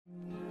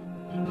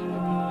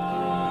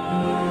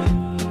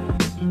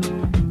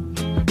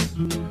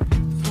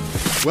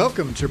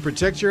Welcome to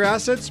Protect Your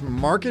Assets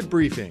Market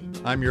Briefing.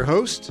 I'm your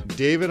host,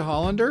 David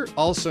Hollander,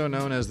 also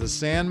known as the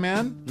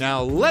Sandman.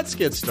 Now let's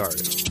get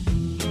started.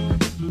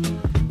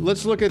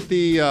 Let's look at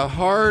the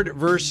hard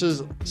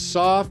versus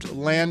soft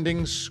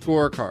landing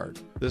scorecard.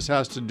 This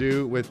has to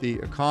do with the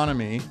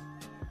economy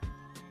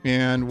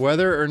and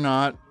whether or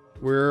not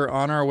we're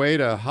on our way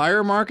to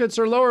higher markets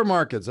or lower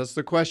markets. That's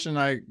the question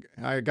I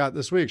got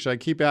this week. Should I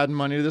keep adding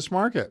money to this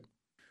market?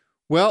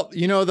 Well,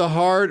 you know, the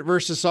hard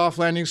versus soft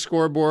landing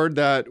scoreboard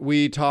that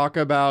we talk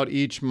about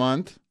each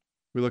month.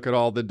 We look at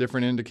all the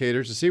different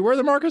indicators to see where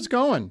the market's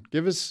going.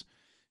 Give us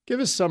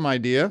some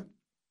idea.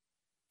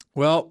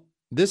 Well,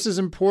 this is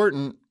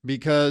important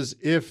because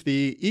if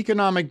the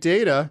economic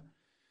data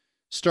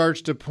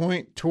starts to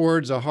point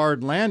towards a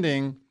hard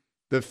landing,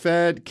 the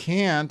Fed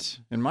can't,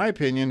 in my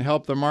opinion,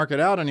 help the market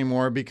out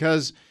anymore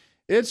because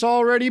it's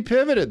already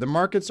pivoted. The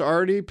market's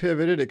already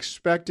pivoted,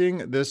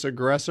 expecting this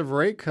aggressive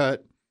rate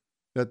cut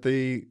that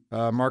the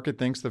market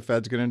thinks the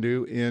Fed's going to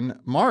do in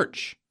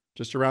March,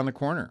 just around the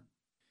corner.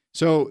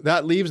 So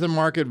that leaves the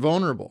market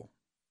vulnerable.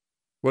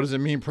 What does it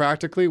mean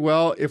practically?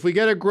 Well, if we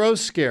get a growth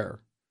scare,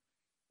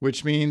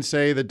 which means,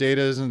 say, the data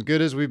isn't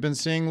good as we've been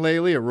seeing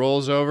lately, it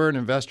rolls over and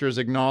investors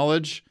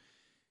agree,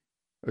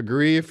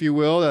 if you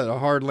will, that a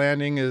hard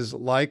landing is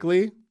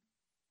likely,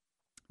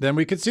 then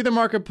we could see the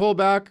market pull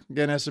back,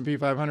 again, S&P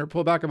 500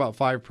 pull back about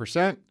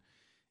 5%.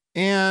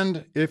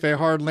 And if a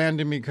hard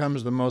landing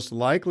becomes the most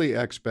likely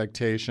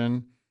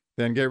expectation,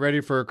 then get ready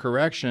for a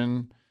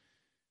correction,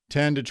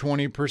 10 to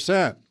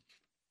 20%.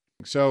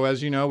 So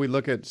as you know, we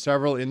look at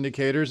several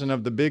indicators, and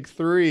of the big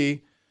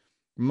three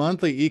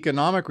monthly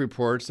economic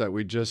reports that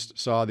we just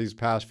saw these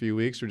past few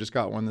weeks, we just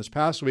got one this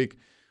past week,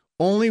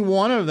 only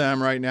one of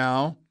them right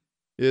now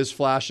is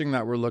flashing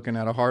that we're looking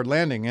at a hard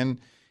landing. And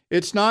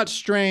it's not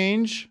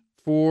strange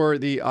for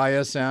the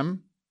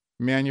ISM,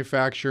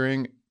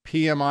 manufacturing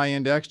PMI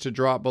index, to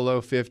drop below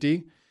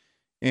 50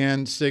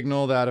 and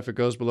signal that if it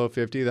goes below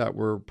 50 that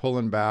we're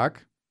pulling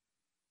back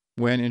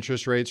when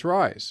interest rates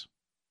rise.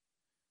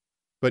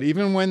 But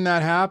even when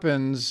that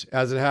happens,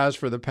 as it has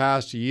for the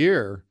past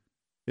year,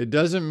 it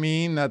doesn't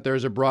mean that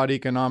there's a broad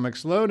economic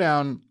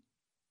slowdown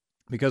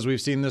because we've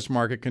seen this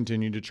market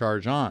continue to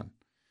charge on.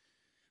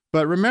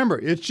 But remember,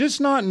 it's just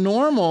not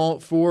normal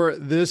for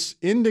this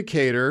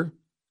indicator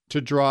to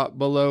drop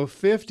below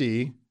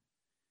 50.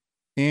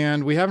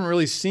 And we haven't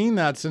really seen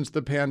that since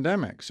the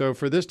pandemic. So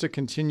for this to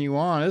continue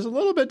on is a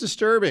little bit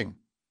disturbing.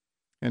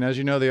 And as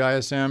you know, the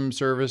ISM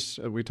service,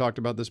 we talked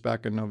about this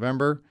back in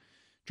November,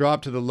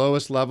 dropped to the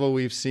lowest level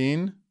we've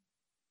seen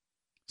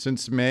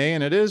since May,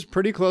 and it is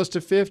pretty close to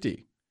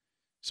 50.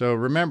 So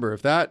remember,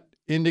 if that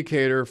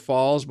indicator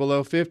falls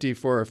below 50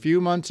 for a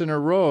few months in a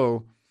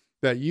row,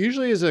 that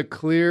usually is a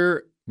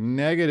clear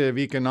negative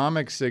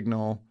economic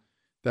signal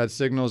that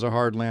signals a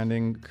hard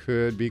landing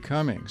could be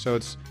coming. So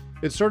it's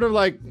sort of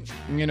like,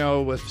 you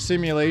know, with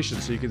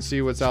simulation, so you can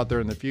see what's out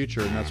there in the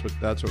future, and that's what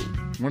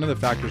one of the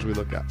factors we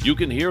look at. You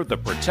can hear the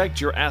Protect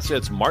Your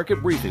Assets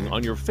Market Briefing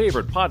on your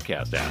favorite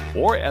podcast app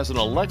or as an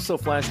Alexa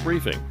flash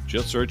briefing.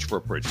 Just search for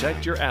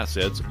Protect Your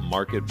Assets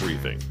Market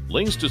Briefing.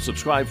 Links to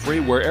subscribe free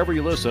wherever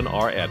you listen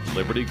are at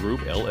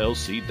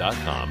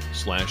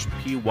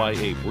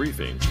libertygroupllc.com/PYA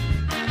briefing.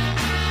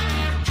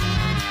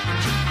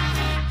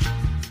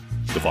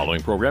 The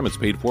following program is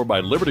paid for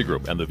by Liberty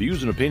Group, and the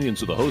views and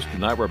opinions of the host do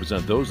not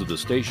represent those of the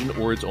station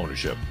or its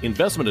ownership.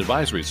 Investment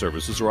advisory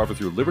services are offered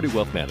through Liberty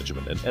Wealth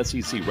Management, an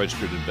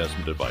SEC-registered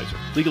investment advisor.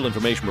 Legal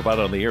information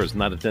provided on the air is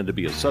not intended to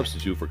be a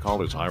substitute for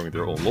callers hiring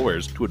their own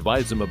lawyers to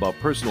advise them about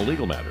personal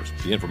legal matters.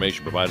 The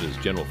information provided is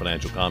general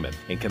financial comment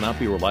and cannot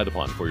be relied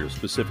upon for your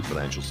specific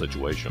financial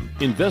situation.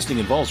 Investing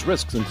involves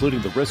risks,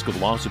 including the risk of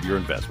loss of your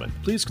investment.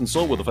 Please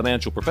consult with a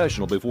financial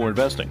professional before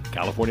investing.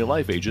 California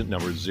Life Agent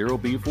number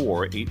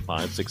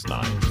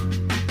 0B48569.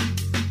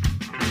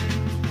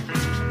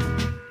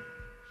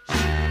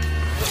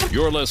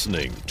 You're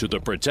listening to the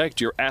Protect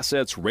Your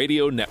Assets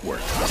Radio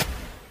Network.